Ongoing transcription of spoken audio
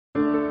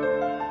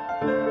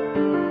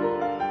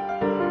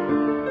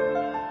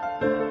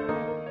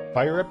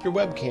Fire up your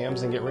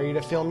webcams and get ready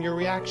to film your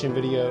reaction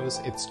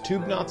videos. It's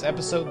Tubeknots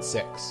Episode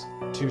 6.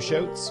 2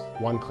 shoats,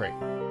 1 crate.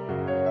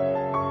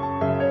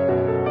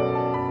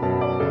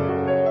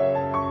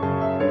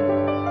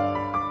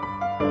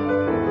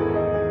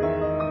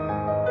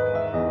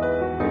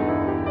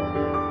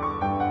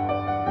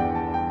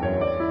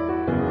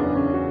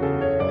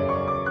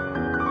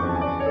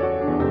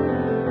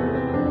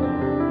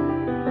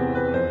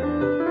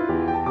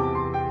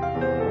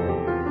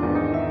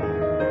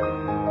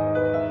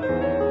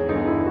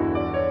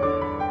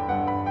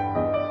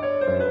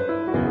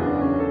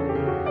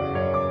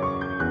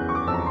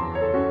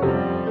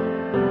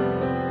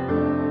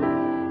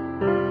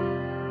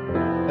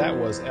 That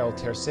was El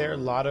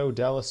Tercer Lado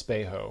del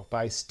Espejo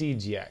by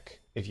Stedziek.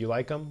 If you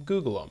like them,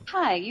 Google them.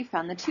 Hi, you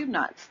found the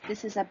Tubeknots.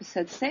 This is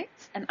episode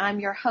 6, and I'm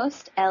your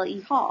host,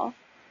 L.E. Hall.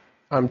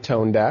 I'm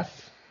Tone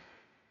Deaf.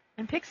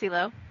 And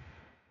Pixie-Lo.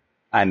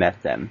 I'm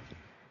FM.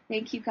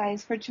 Thank you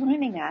guys for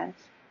joining us.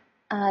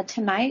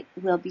 Tonight,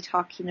 we'll be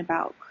talking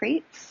about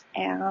crates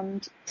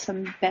and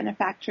some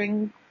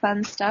benefactoring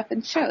fun stuff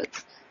and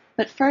shows.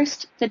 But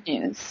first, the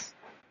news.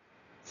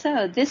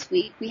 So, this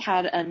week, we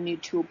had a new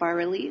toolbar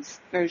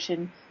release,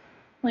 version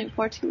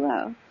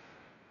 0.420.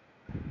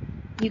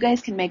 You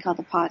guys can make all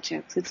the pot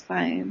jokes, it's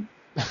fine.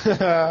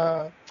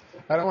 I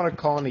don't want to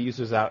call any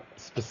users out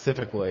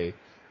specifically,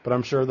 but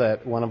I'm sure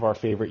that one of our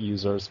favorite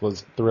users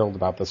was thrilled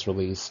about this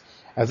release,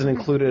 as it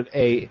included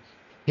a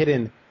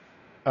hidden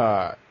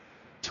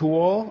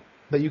tool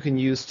that you can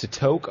use to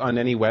toke on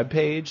any web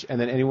page, and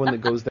then anyone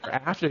that goes there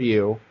after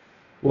you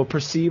will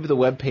perceive the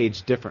web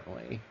page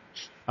differently.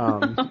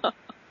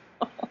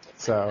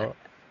 So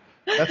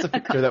that's a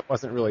feature that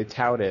wasn't really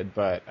touted,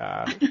 but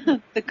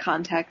The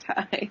contact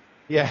high.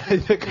 yeah,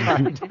 the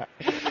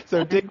contact.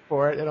 So dig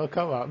for it; it'll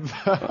come up.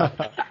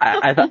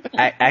 I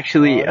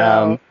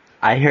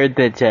heard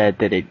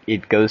that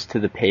it goes to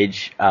the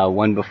page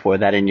one before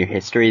that in your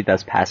history,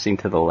 thus passing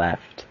to the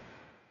left.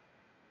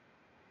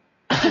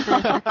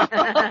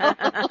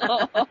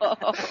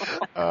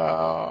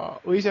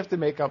 We just have to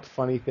make up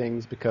funny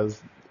things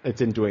because it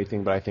didn't do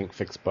anything but I think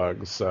fix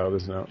bugs, so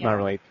there's not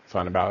really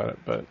fun about it.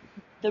 But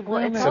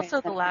Well, it's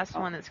also the last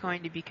one that's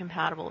going to be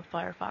compatible with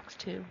Firefox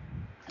 2.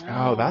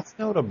 oh, that's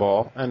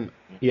notable. And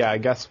yeah, I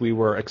guess we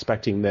were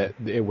expecting that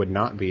it would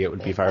not be. It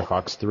would be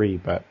Firefox 3,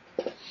 but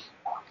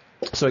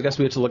so I guess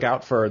we have to look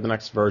out for the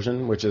next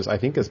version, which is I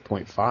think is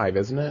 0.5,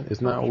 isn't it?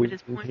 Isn't that what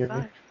we've been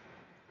hearing?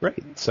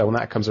 Great. So when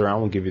that comes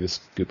around, we'll give you the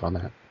scoop on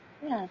that.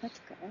 Yeah,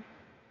 that's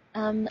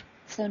good.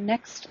 So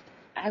next,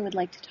 I would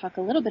like to talk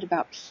a little bit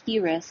about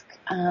P-Risk,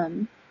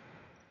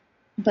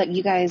 but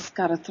you guys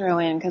got to throw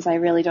in, because I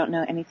really don't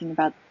know anything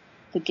about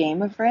the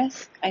game of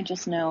Risk. I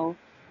just know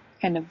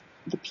kind of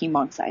the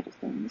PMOG side of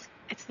things.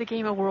 It's the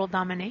game of world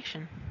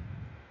domination.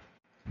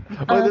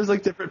 Well, there's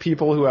like different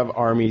people who have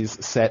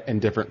armies set in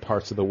different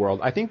parts of the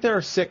world. I think there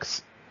are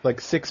six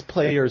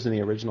players in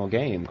the original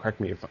game. Correct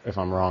me if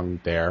I'm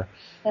wrong there.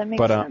 That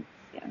makes sense,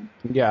 yeah.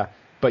 Yeah,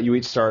 but you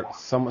each start,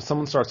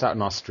 someone starts out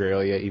in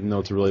Australia, even though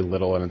it's really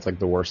little and it's like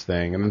the worst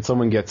thing. And then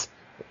someone gets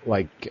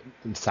like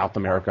South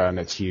America and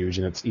it's huge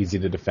and it's easy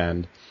to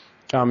defend.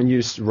 And you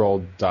just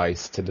roll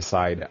dice to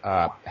decide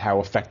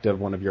how effective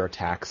one of your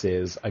attacks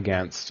is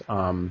against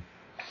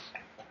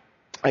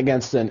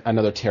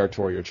another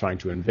territory you're trying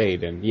to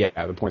invade. And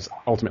yeah, the point's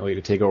ultimately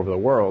to take over the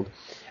world.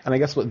 And I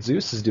guess what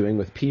Zeus is doing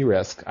with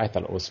P-Risk, I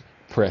thought it was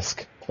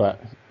Prisk, but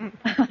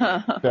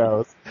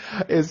no,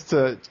 is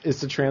to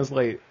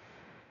translate.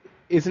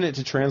 Isn't it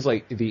to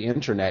translate the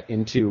internet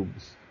into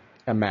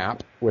a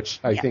map, which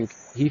I think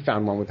he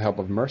found one with the help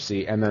of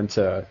Mercy, and then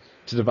to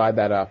divide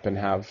that up and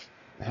have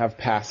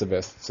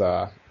pacifists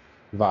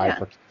vie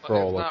for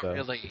control of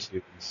the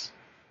tubes.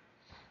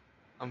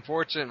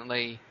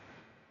 Unfortunately,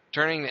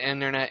 turning the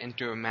internet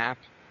into a map,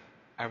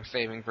 I was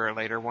saving for a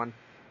later one.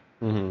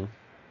 Mm-hmm.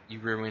 You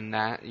ruined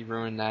that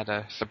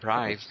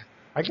surprise.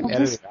 I can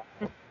edit it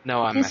out.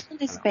 No, I'm This one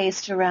is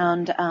based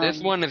around... This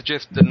one is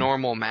just the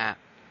normal map.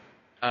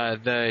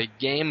 The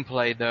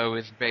gameplay, though,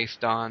 is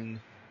based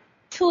on...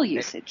 tool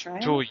usage,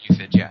 right? Tool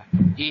usage, yeah.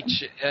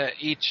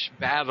 Each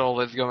battle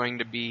is going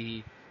to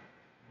be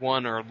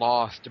won or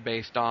lost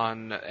based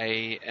on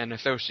an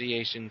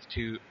association's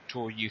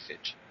tool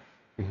usage.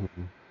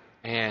 Mm-hmm.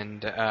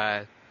 And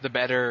the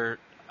better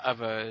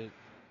of a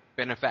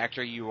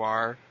benefactor you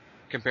are,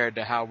 compared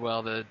to how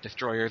well the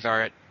destroyers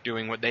are at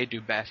doing what they do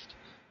best,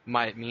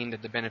 might mean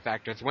that the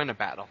benefactors win a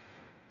battle,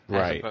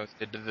 as opposed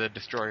to the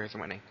destroyers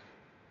winning.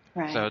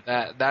 Right. So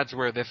that's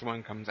where this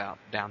one comes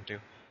down to. Yeah.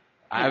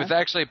 I was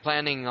actually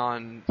planning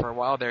on, for a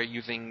while there,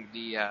 using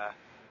the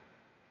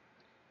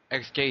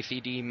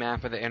XKCD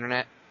map of the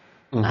internet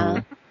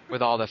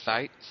with all the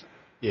sites.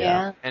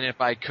 Yeah. And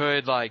if I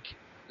could,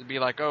 be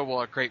like, oh,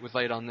 well, a crate was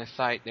laid on this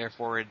site,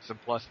 therefore it's a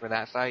plus for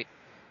that site.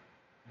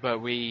 But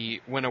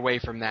we went away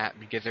from that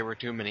because there were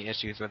too many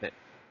issues with it.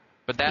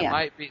 But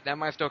that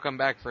might still come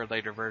back for a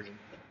later version.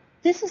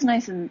 This is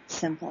nice and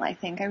simple, I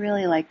think. I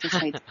really like this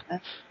idea.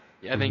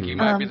 Yeah, I think you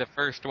might be the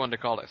first one to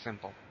call it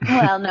simple.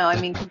 Well, no, I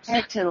mean,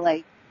 compared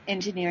to,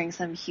 engineering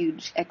some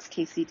huge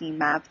XKCD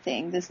map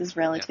thing. This is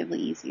relatively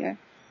easier.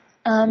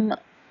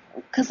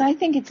 Because I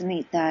think it's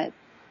neat that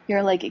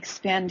you're like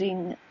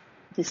expanding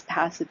this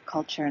passive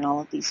culture and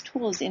all of these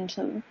tools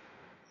into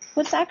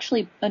what's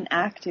actually an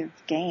active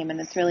game, and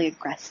it's really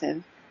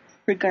aggressive,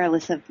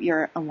 regardless of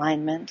your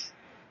alignment.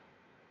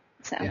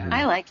 So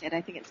I like it.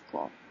 I think it's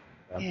cool.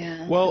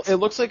 Yeah. Well, it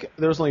looks like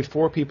there's only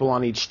 4 people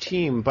on each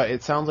team, but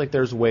it sounds like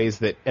there's ways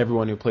that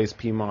everyone who plays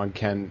PMOG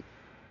can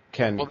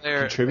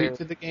contribute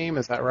to the game.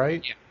 Is that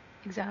right? Yeah.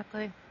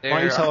 Exactly. Why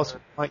don't you tell us?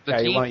 The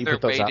teams are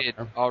weighted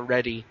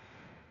already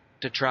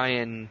to try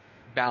and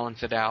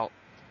balance it out,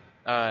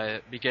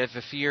 because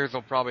the Seers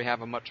will probably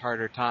have a much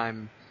harder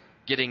time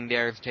getting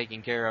theirs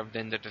taken care of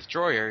than the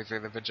Destroyers or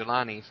the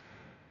Vigilantes.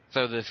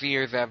 So the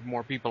Seers have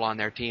more people on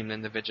their team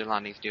than the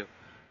Vigilantes do.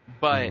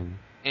 But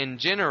in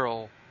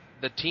general,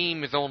 the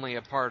team is only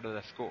a part of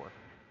the score.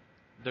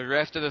 The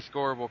rest of the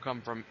score will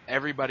come from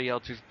everybody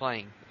else who's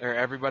playing, or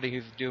everybody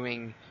who's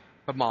doing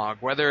PMOG,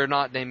 whether or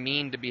not they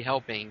mean to be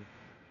helping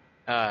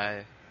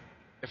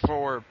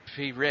for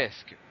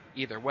P-Risk,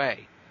 either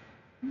way.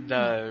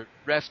 The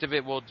rest of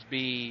it will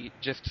be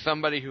just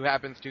somebody who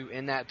happens to,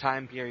 in that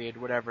time period,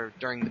 whatever,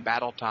 during the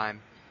battle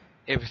time,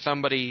 if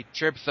somebody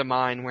trips a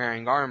mine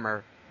wearing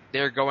armor,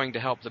 they're going to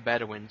help the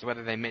Bedouins,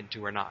 whether they meant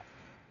to or not.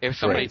 If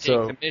somebody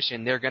takes a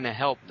mission, they're going to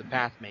help the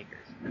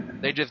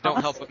Pathmakers. They just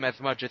don't help them as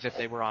much as if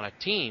they were on a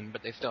team,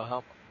 but they still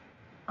help them.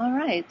 All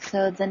right,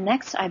 so the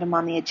next item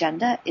on the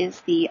agenda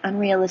is the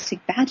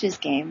Unrealistic Badges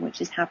game,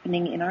 which is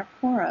happening in our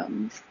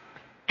forums.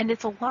 And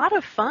it's a lot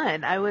of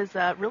fun. I was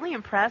really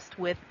impressed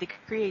with the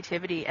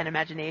creativity and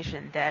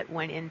imagination that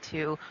went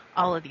into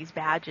all of these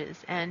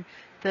badges. And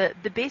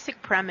the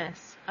basic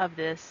premise of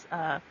this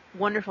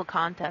wonderful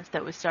contest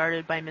that was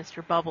started by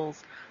Mr.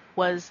 Bubbles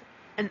was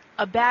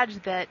a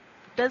badge that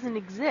doesn't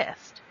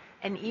exist.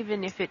 And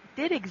even if it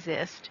did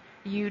exist,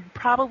 you'd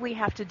probably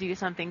have to do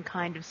something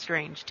kind of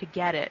strange to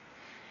get it.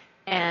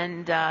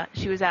 And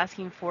she was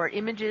asking for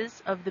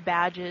images of the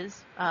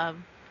badges,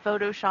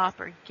 Photoshop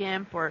or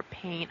GIMP or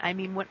Paint. I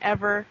mean,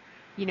 whatever,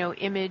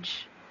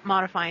 image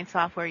modifying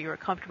software you were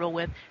comfortable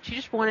with. She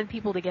just wanted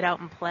people to get out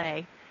and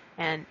play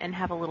and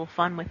have a little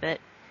fun with it.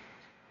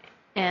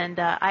 And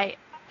I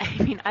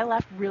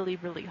laughed really,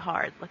 really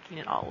hard looking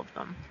at all of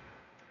them.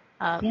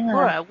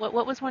 Laura,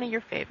 what was one of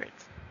your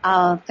favorites?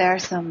 Oh, there are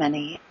so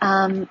many.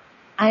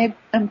 I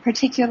am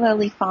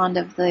particularly fond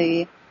of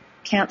the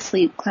Can't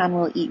Sleep, Clown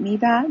Will Eat Me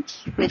badge,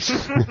 which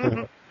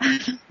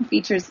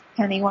features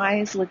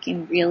Pennywise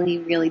looking really,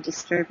 really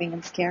disturbing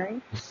and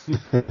scary.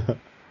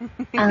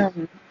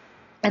 And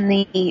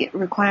the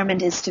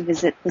requirement is to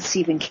visit the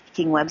Stephen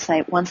King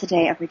website once a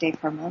day, every day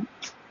for a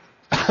month.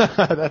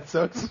 That's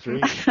so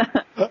extreme.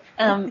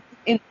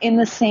 In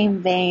the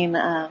same vein,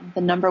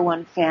 the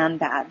 #1 fan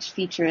badge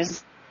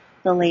features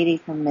the lady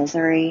from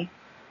Misery,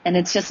 and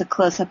it's just a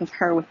close-up of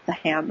her with the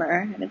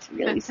hammer, and it's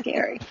really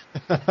scary.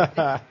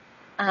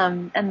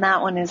 And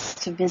that one is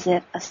to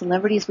visit a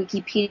celebrity's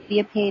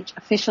Wikipedia page,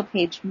 official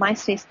page,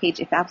 MySpace page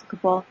if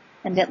applicable,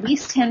 and at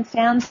least 10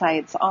 fan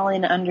sites, all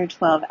in under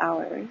 12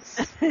 hours.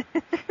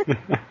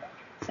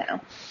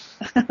 So,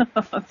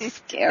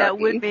 scary. That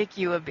would make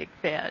you a big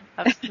fan,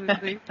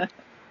 absolutely.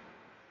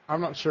 I'm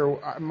not sure.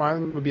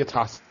 Mine would be a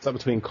toss-up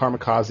between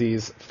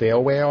Kamikaze's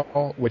Fail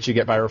Whale, which you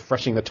get by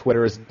refreshing the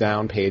Twitter's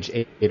down page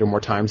 8 or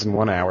more times in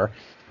 1 hour,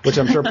 which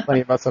I'm sure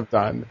plenty of us have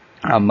done.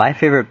 My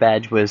favorite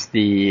badge was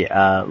the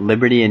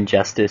Liberty and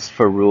Justice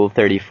for Rule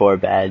 34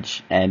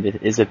 badge, and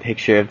it is a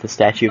picture of the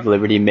Statue of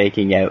Liberty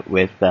making out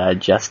with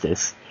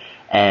Justice.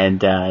 And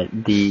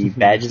the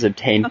badge is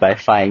obtained by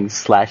finding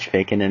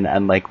 /fake in an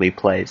unlikely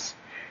place,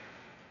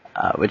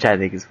 which I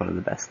think is one of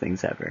the best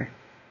things ever.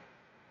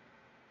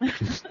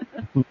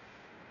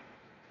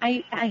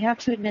 I have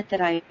to admit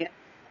that I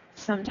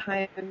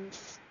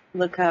sometimes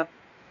look up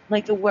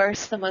like the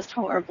worst, the most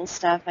horrible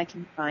stuff I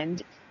can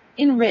find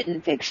in written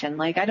fiction.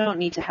 Like, I don't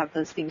need to have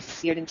those things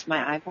seared into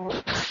my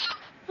eyeballs.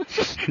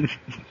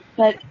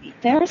 But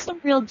there are some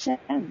real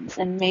gems,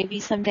 and maybe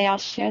someday I'll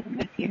share them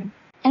with you.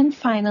 And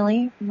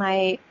finally,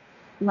 my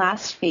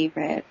last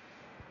favorite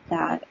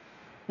that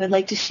I would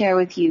like to share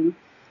with you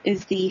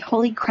is the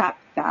Holy Crap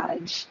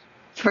badge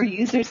for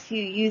users who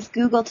use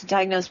Google to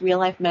diagnose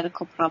real-life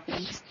medical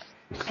problems.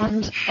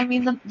 And, I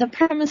mean, the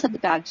premise of the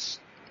badge,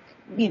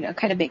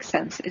 kind of makes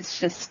sense. It's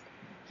just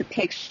the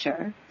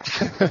picture.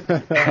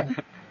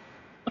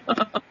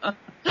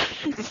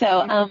 So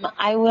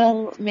I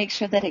will make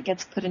sure that it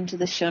gets put into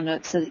the show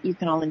notes so that you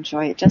can all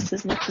enjoy it just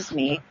as much as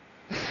me.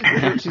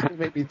 She's going to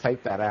make me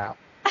type that out.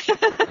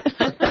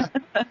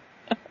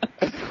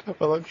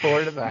 We'll look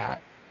forward to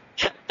that.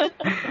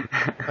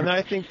 And then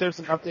I think there's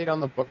an update on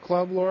the book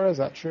club, Laura. Is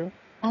that true?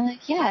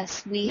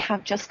 Yes, we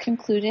have just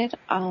concluded,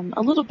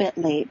 a little bit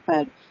late,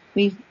 but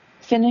we've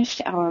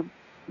finished our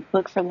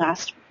book for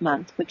last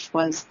month, which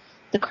was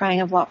The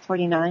Crying of Lot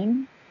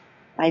 49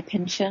 by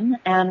Pynchon,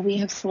 and we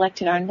have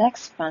selected our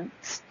next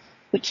month's,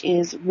 which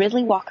is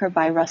Ridley Walker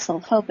by Russell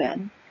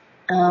Hoban,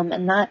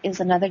 and that is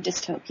another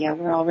dystopia.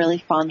 We're all really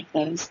fond of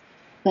those.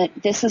 but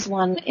this is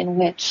one in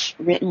which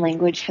written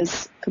language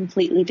has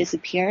completely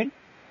disappeared.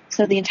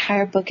 So the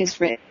entire book is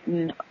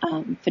written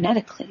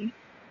phonetically.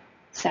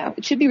 So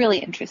it should be really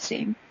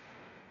interesting.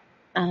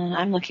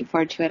 I'm looking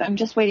forward to it. I'm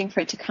just waiting for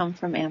it to come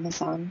from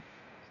Amazon.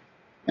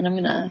 And I'm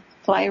going to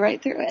fly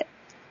right through it.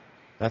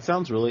 That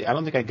sounds really... I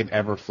don't think I could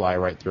ever fly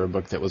right through a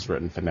book that was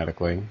written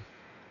phonetically.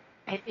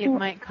 It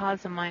might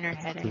cause a minor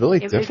headache.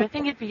 Really I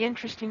think it'd be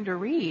interesting to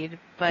read,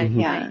 but it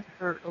might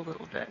hurt a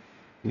little bit.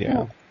 Yeah.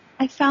 Well,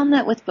 I found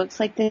that with books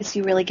like this,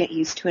 you really get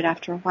used to it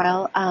after a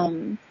while.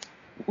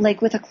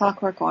 Like with A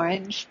Clockwork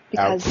Orange,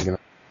 because...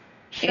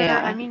 Sure,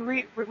 I mean,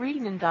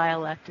 reading in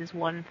dialect is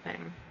one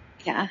thing.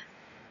 Yeah.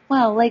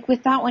 Well, like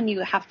with that one,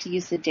 you have to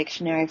use the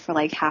dictionary for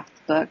like half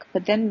the book,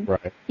 but then,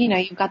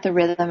 you've got the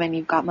rhythm and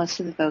you've got most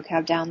of the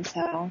vocab down,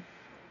 so...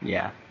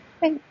 Yeah.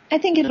 I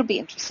think it'll be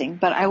interesting,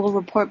 but I will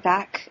report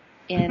back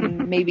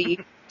in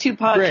maybe 2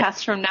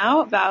 podcasts from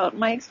now about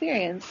my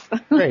experience.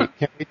 Great.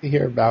 Can't wait to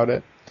hear about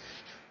it.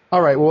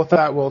 All right. Well, with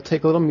that, we'll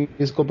take a little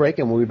musical break,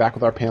 and we'll be back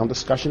with our panel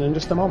discussion in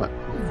just a moment.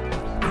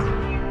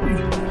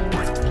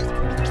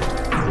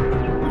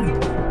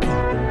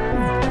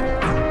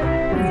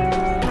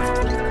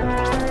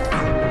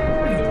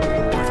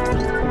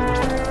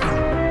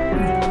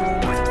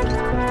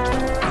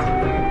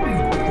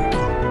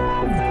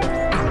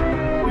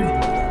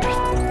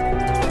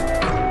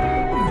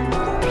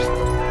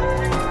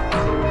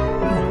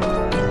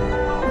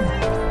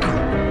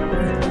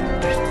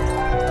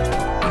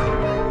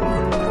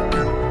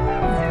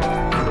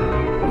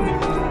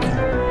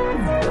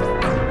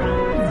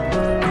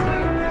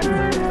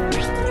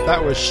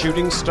 That was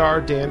Shooting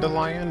Star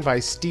Dandelion by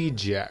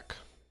Steejek.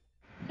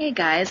 Hey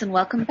guys, and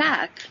welcome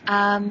back.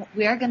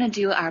 We are going to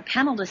do our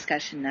panel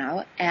discussion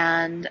now,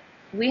 and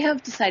we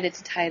have decided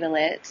to title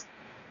it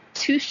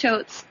 2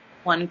 Shoats,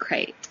 1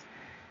 Crate.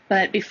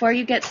 But before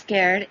you get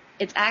scared,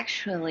 it's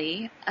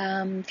actually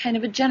kind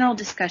of a general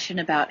discussion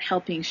about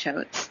helping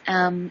Shoats,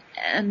 and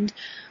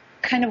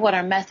kind of what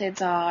our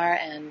methods are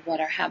and what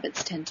our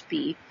habits tend to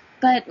be,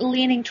 but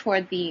leaning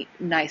toward the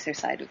nicer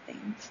side of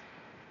things.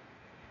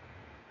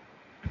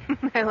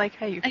 I like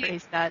how you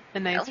phrased that, the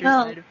nicer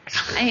side of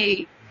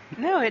things.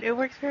 No, it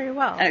works very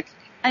well. Okay.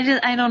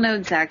 I don't know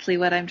exactly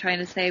what I'm trying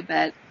to say,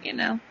 but,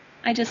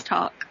 I just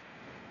talk.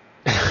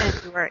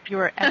 And you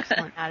were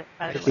excellent at it,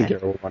 by the way. I think you're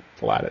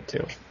wonderful at it,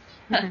 too.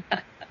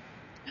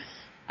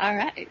 All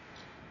right.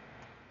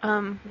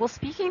 Well,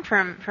 speaking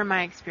from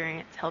my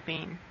experience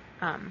helping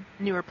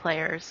newer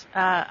players,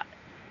 a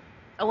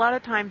lot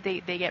of times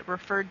they get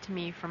referred to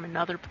me from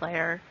another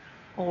player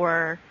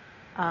or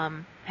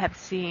have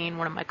seen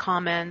one of my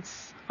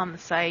comments on the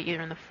site,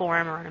 either in the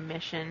forum or on a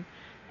mission,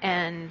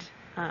 and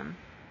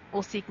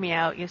will seek me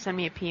out, send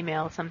me a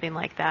P-mail, something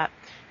like that.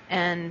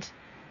 And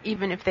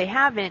even if they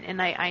haven't,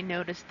 and I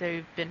noticed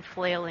they've been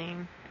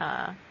flailing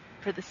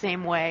for the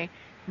same way,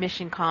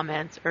 mission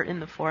comments or in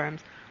the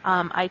forums,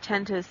 I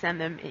tend to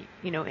send them,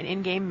 an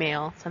in-game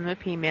mail, send them a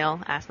P-mail,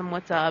 ask them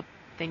what's up,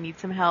 if they need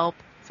some help,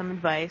 some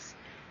advice,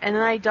 and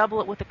then I double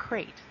it with a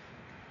crate,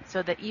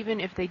 so that even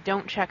if they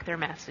don't check their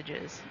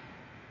messages,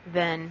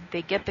 then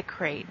they get the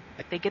crate,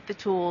 they get the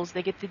tools,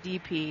 they get the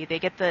DP, they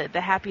get the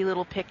happy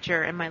little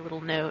picture and my little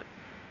note,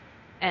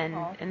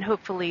 and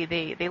hopefully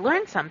they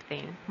learn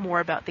something more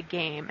about the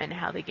game and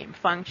how the game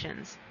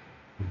functions.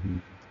 Mm-hmm.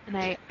 And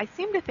I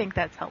seem to think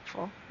that's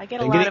helpful. I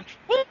get a lot of,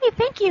 hey,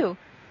 thank you,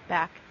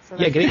 back. So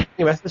getting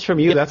a message from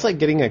you, that's like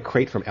getting a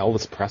crate from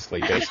Elvis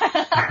Presley, basically.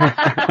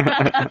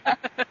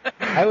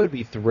 I would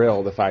be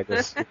thrilled if I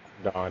just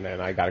moved on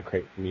and I got a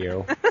crate from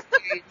you.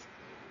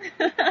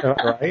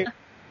 Right?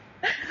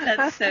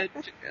 That's so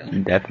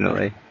true.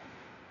 Definitely.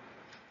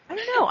 I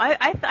don't know.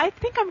 I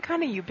think I'm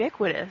kind of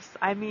ubiquitous.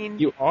 I mean,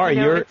 you are.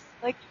 It's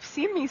like you've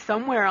seen me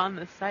somewhere on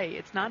the site.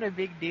 It's not a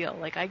big deal.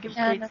 Like I give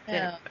great tips.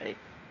 Yeah.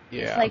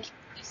 It's like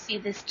you see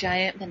this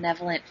giant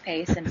benevolent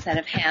face instead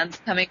of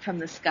hands coming from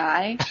the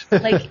sky.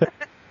 Like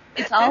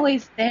it's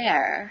always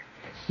there.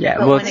 Yeah.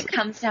 But when it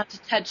comes down to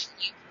touch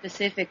you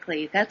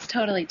specifically, that's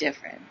totally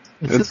different.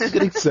 This is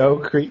getting so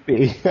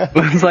creepy.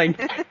 It's like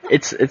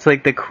it's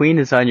like the queen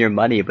is on your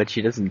money, but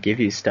she doesn't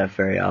give you stuff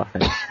very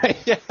often.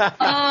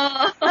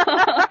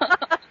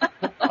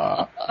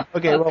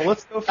 Okay, well,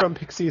 let's go from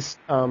Pixie's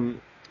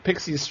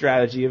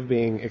strategy of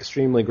being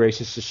extremely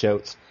gracious to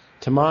Shoats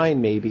to mine,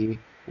 maybe,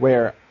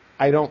 where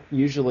I don't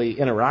usually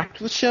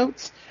interact with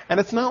Shoats, and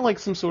it's not like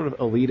some sort of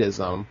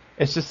elitism.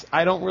 It's just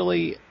I don't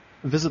really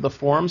visit the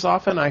forums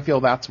often. I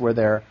feel that's where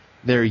they're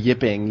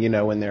yipping,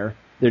 and they're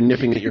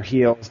nipping at your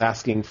heels,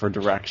 asking for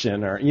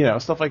direction or,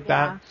 stuff like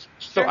that.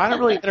 So I don't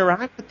really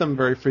interact with them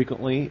very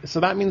frequently, so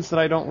that means that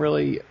I don't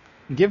really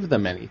give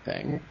them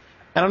anything.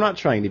 And I'm not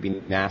trying to be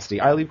nasty.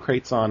 I leave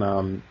crates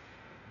on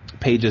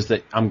pages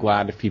that I'm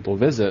glad if people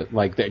visit,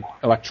 like the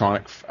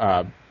Electronic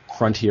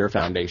Frontier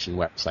Foundation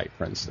website,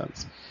 for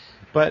instance.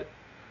 But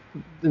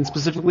and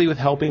specifically with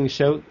helping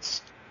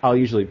Shoats, I'll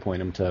usually point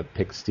them to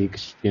Pixie,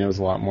 because she knows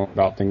a lot more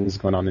about things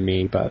going on than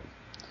me. But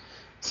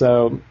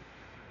so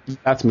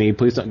that's me.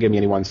 Please don't give me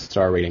any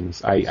 1-star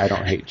ratings. I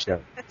don't hate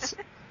Shoats.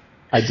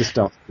 I just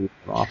don't see them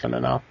often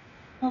enough.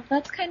 Well,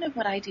 that's kind of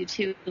what I do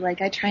too.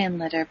 Like, I try and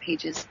litter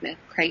pages with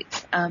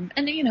crates. And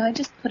I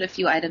just put a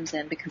few items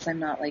in because I'm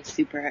not like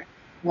super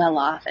well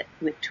off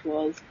with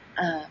tools.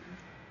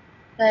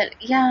 But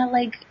yeah,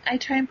 like, I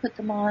try and put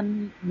them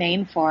on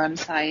main forum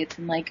sites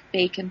and like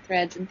Bacon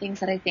threads and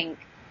things that I think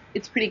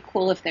it's pretty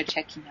cool if they're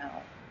checking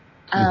out.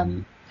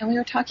 And we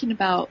were talking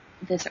about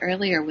this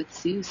earlier with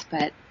Zeus,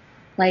 but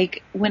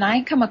like, when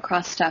I come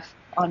across stuff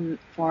on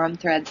forum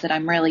threads that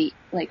I'm really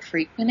like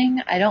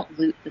frequenting, I don't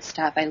loot the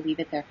stuff. I leave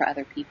it there for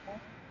other people.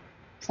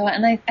 So,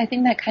 and I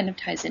think that kind of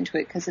ties into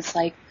it because it's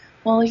like,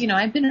 well,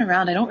 I've been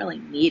around. I don't really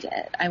need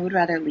it. I would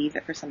rather leave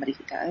it for somebody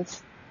who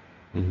does.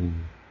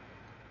 Mm-hmm.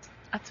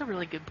 That's a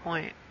really good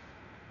point.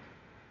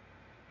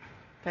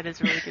 That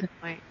is a really good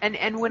point.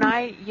 And when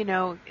I,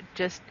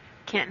 just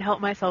can't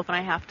help myself and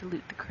I have to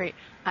loot the crate,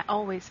 I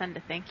always send a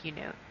thank you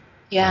note.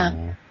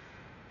 Yeah.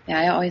 Yeah,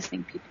 I always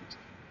think people do.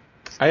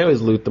 I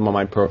always loot them on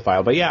my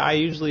profile, but yeah, I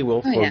usually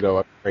will forego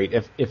a crate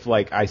if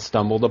like I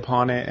stumbled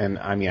upon it, and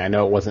I mean I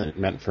know it wasn't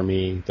meant for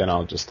me, then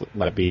I'll just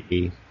let it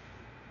be.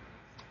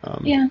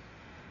 Yeah.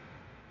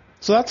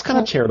 So that's kind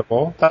of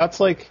charitable. That's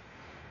like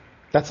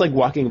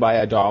walking by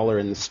 $1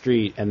 in the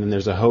street, and then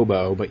there's a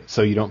hobo, but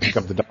so you don't pick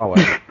up the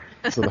dollar.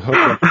 So the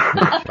hobo.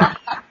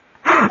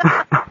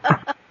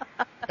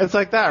 It's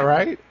like that,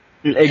 right?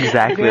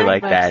 Exactly Very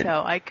like much that.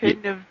 So I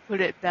couldn't have put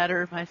it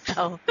better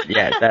myself.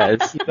 Yeah, that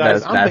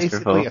was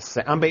masterful.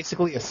 I'm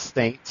basically a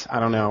saint.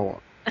 I don't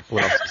know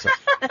what else to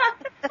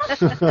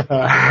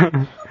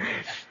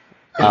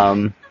say.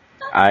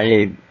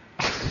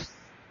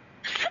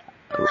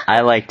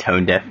 I like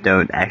tone deaf.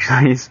 Don't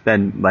actually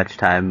spend much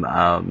time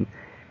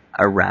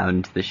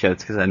around the shows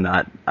because I'm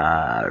not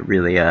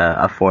really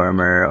a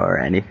forumer or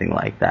anything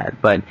like that.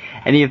 But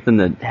any of them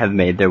that have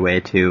made their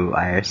way to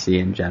IRC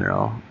in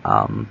general,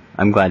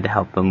 I'm glad to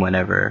help them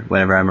whenever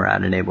I'm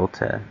around and able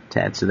to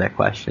answer their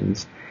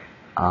questions.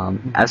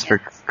 That's true.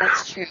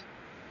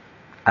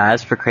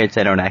 As for crates,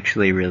 I don't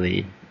actually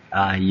really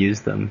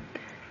use them,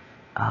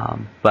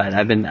 but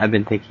I've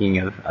been thinking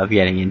of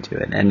getting into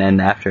it. And then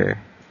after,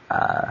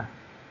 no,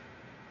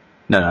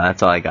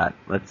 that's all I got.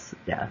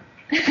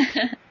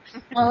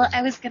 Well,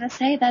 I was going to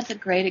say that's a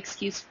great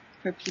excuse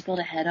for people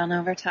to head on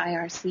over to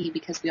IRC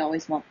because we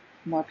always want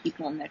more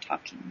people in there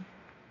talking.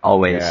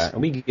 Always. Yeah,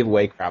 and we give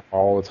away crap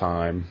all the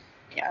time.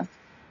 Yeah.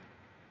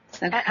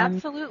 So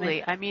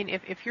absolutely. I mean,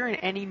 if you're in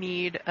any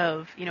need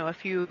of, a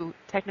few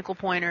technical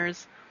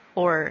pointers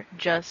or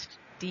just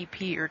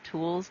DP or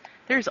tools,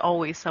 there's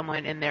always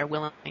someone in there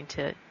willing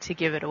to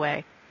give it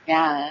away.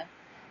 Yeah.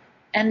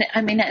 And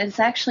I mean, it's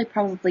actually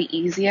probably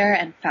easier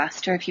and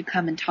faster if you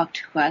come and talk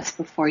to us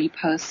before you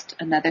post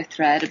another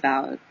thread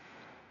about,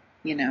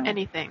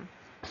 anything.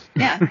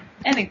 Yeah,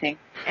 anything.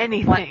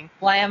 Anything.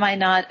 Why am I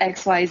not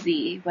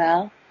XYZ?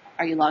 Well,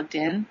 are you logged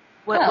in?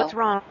 What's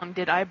wrong?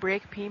 Did I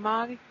break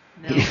PMOG?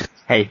 No.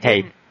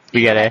 Hey,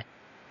 we gotta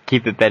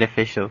keep it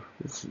beneficial.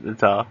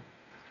 That's all.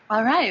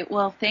 All right.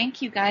 Well,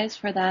 thank you guys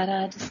for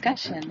that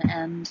discussion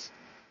and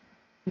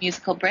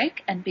musical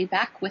break, and be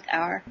back with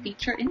our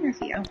feature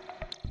interview.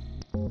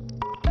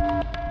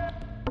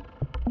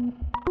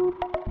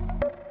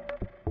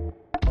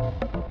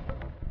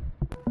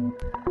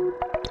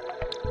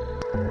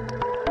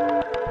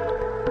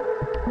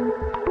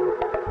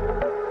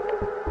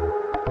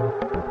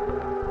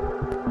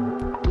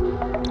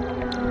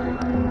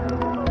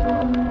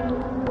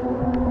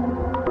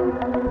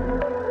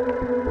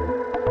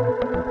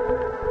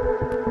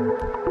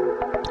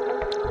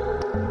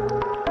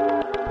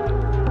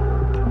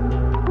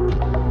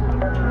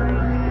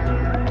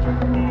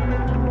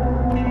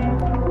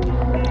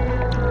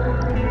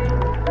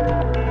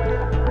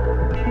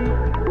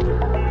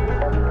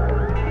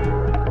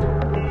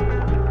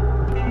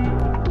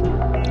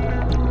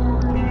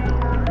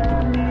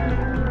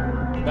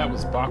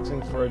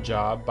 Boxing for a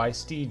Job by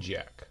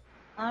Stejek.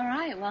 All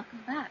right,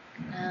 welcome back.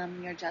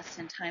 You're just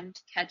in time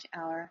to catch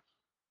our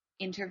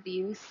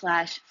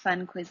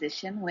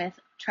interview/funquisition with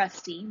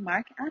trustee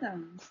Mark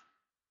Adams.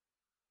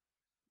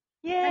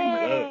 Yay!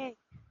 Hello.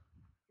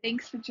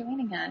 Thanks for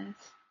joining us.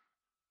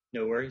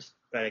 No worries.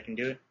 Glad I can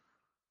do it.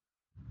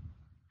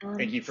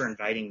 Thank you for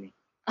inviting me.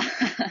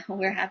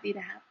 We're happy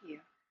to have you.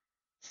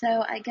 So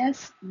I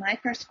guess my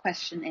first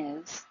question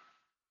is,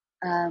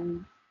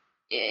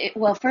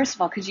 well, first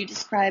of all, could you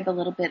describe a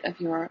little bit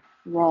of your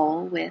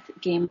role with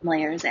Game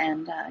Layers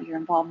and your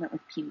involvement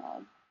with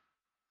PMOG?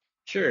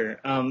 Sure.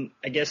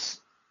 I guess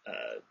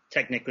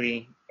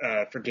technically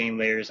for Game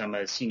Layers, I'm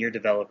a senior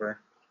developer,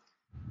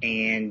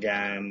 and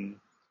I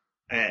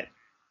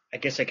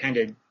guess I kind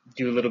of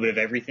do a little bit of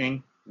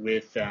everything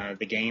with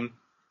the game.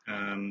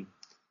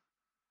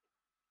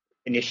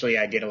 Initially,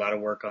 I did a lot of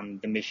work on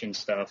the mission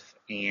stuff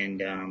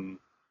and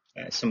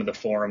some of the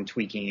forum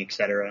tweaking,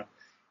 etc.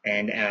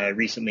 And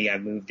recently I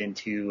moved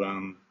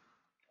into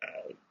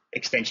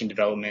extension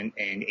development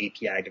and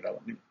API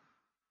development.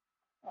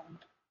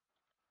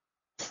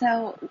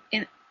 So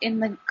in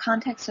the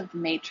context of the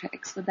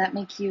Matrix, would that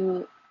make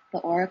you the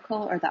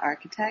Oracle or the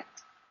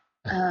Architect?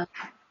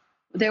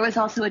 There was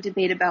also a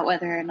debate about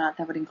whether or not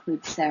that would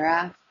include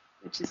Seraph.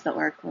 which is the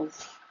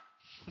Oracle's,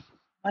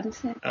 what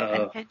is it?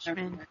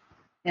 Henchman.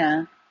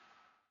 Yeah.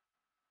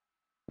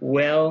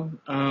 Well,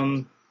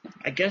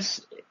 I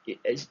guess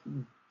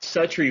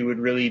Suttree would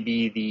really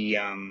be the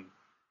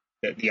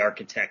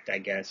architect, I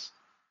guess.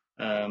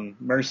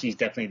 Mercy's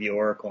definitely the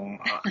Oracle.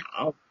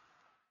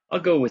 I'll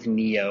go with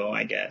Neo,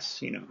 I guess,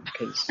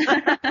 because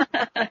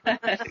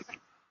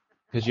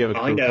you have a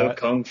I know cut.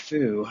 Kung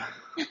Fu.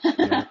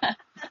 Yeah.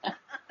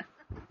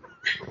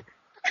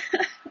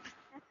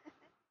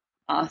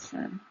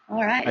 Awesome.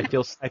 All right. I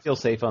feel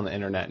safe on the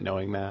internet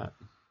knowing that.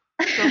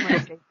 So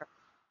much safer.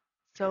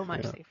 So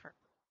much safer.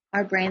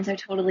 Our brains are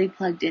totally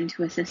plugged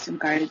into a system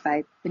guarded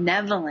by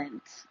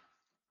benevolent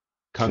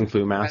Kung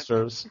Fu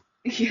masters.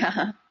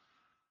 Yeah.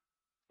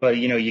 But,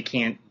 you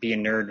can't be a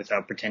nerd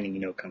without pretending you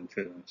know Kung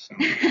Fu. So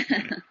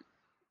it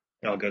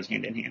all goes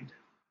hand in hand.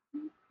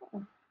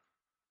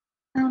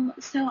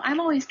 So I'm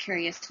always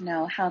curious to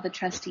know how the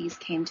trustees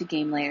came to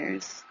Game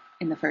Layers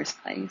in the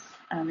first place.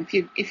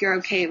 If you're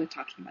okay with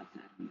talking about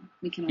that,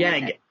 we can. Yeah,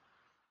 I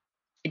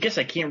guess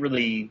I can't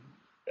really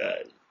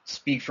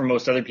speak for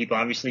most other people.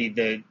 Obviously,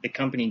 the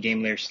company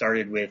Game Layers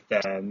started with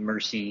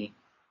Mercy,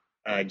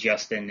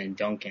 Justin, and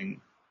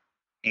Duncan,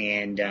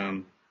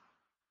 and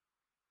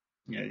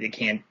they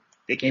can't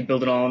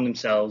build it all on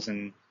themselves,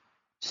 and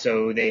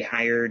so they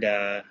hired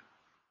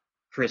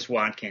Chris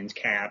Watkins,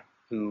 Cap,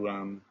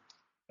 who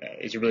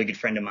is a really good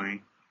friend of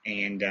mine,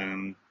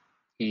 and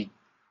he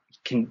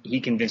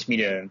convinced me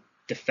to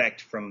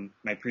defect from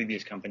my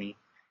previous company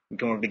and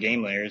come over to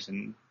Game Layers,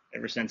 and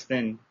ever since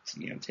then,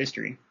 it's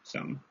history.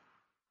 So,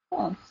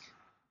 Cool.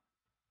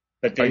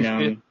 But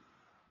then,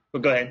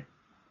 well, go ahead.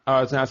 I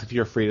was going to ask if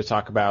you're free to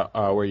talk about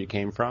where you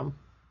came from.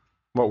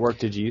 What work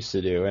did you used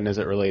to do, and is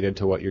it related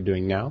to what you're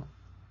doing now?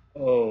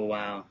 Oh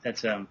wow,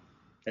 that's okay.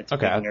 big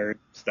nerd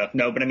stuff.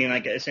 No, but I mean,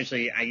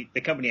 essentially,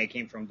 the company I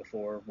came from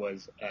before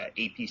was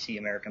APC,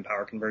 American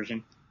Power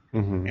Conversion,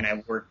 and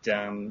I worked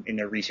in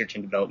their research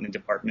and development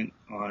department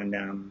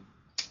on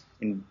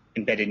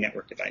embedded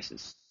network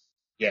devices.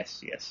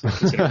 Yes.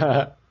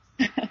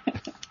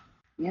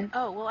 Yeah.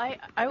 Oh, well,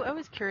 I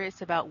was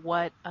curious about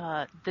what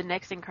the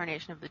next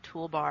incarnation of the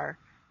toolbar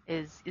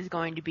is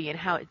going to be and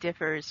how it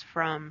differs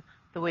from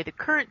the way the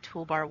current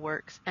toolbar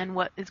works and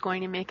what is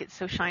going to make it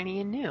so shiny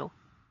and new.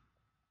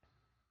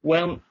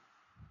 Well,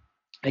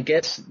 I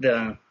guess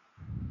the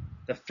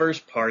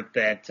first part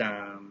that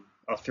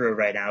I'll throw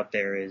right out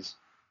there is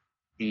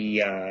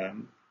the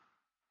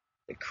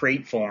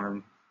crate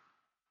form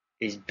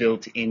is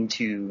built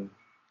into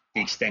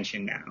the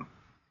extension now.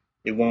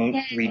 It won't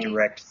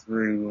redirect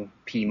through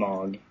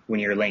PMOG when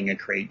you're laying a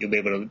crate. You'll be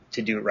able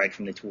to do it right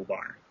from the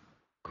toolbar.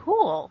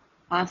 Cool.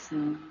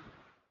 Awesome.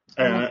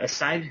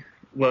 Aside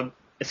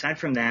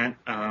from that,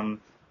 I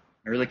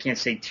really can't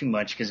say too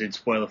much because it'd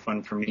spoil the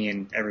fun for me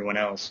and everyone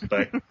else.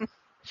 But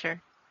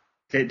Sure.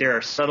 There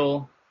are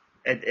subtle,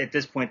 at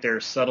this point, there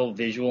are subtle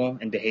visual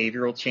and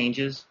behavioral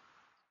changes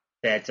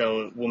that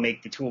will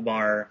make the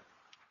toolbar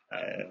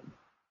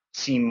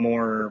seem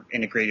more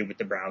integrated with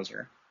the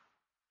browser.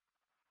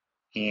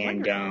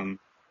 And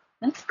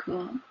that's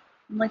cool.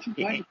 I'm looking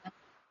forward to that.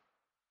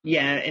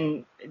 Yeah,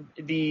 and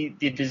the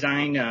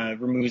design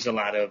removes a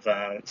lot of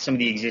some of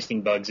the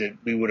existing bugs that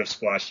we would have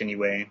squashed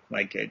anyway,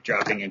 like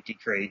dropping empty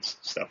crates,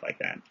 stuff like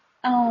that.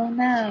 Oh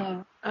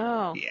no.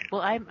 Oh. Yeah.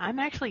 Well, I'm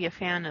actually a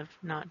fan of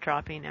not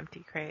dropping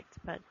empty crates,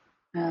 but.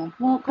 Oh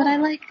well, but I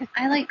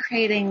like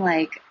creating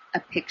like a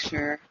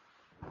picture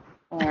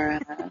or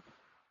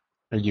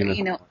A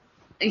unicorn.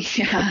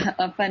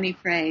 a funny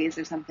phrase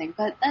or something.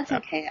 But that's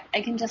okay.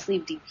 I can just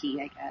leave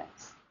DP, I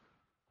guess,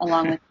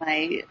 along with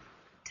my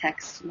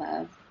text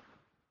love.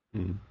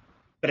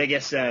 But I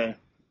guess some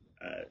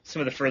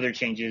of the further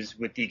changes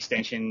with the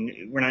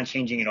extension, we're not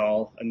changing it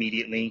all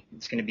immediately.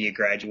 It's going to be a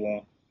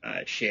gradual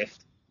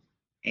shift,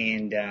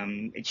 and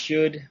it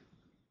should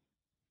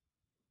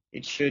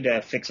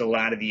fix a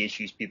lot of the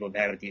issues people have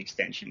had with the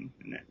extension.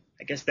 And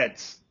I guess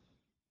that's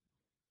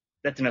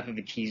enough of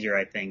a teaser.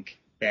 I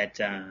think that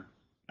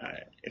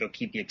it'll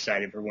keep you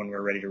excited for when we're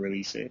ready to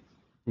release it.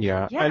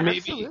 Yeah, and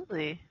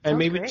absolutely. And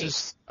maybe great.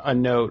 just a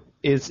note,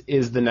 is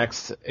the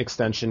next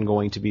extension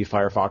going to be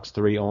Firefox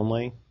 3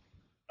 only?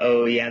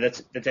 Oh yeah,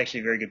 that's actually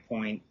a very good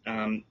point.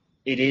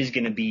 It is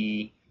going to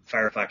be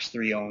Firefox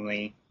 3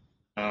 only.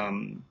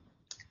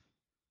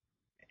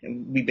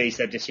 We based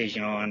that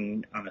decision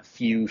on a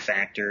few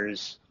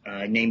factors,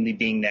 namely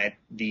being that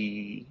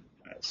the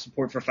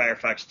support for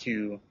Firefox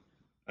 2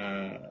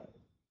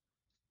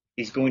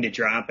 is going to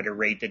drop at a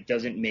rate that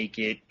doesn't make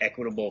it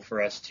equitable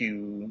for us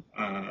to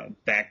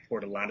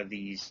backport a lot of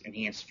these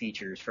enhanced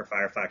features for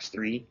Firefox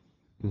 3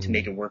 to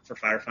make it work for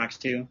Firefox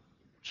 2.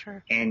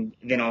 Sure. And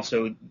then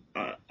also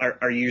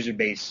our user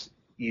base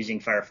using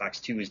Firefox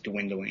 2 is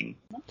dwindling.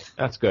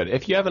 That's good.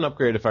 If you haven't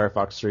upgraded to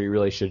Firefox 3, you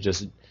really should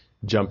just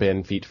jump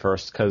in feet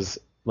first, because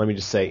let me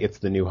just say, it's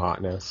the new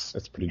hotness.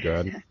 It's pretty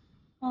good.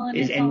 Well, and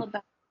it's all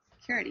about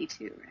security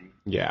too, right?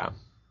 Yeah.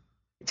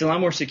 It's a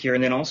lot more secure.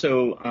 And then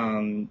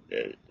also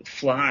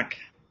Flock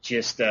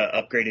just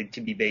upgraded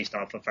to be based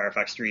off of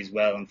Firefox 3 as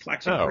well, and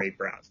Flock's a great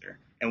browser,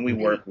 and we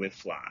work with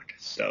Flock,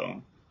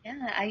 so...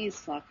 Yeah, I use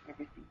Flock for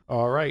everything.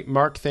 All right.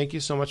 Mark, thank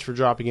you so much for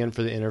dropping in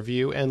for the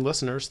interview, and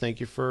listeners, thank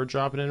you for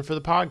dropping in for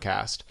the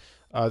podcast.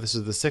 This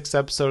is the 6th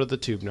episode of the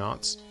Tube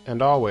Knots,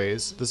 and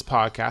always, this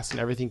podcast and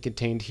everything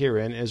contained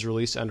herein is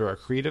released under a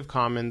Creative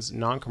Commons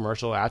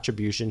non-commercial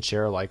attribution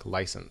share-alike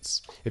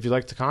license. If you'd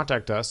like to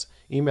contact us,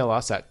 email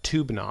us at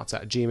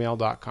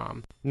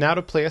tubeknots@gmail.com. Now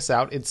to play us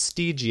out, it's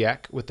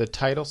Stygiek with the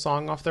title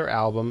song off their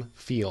album,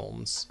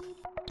 Films.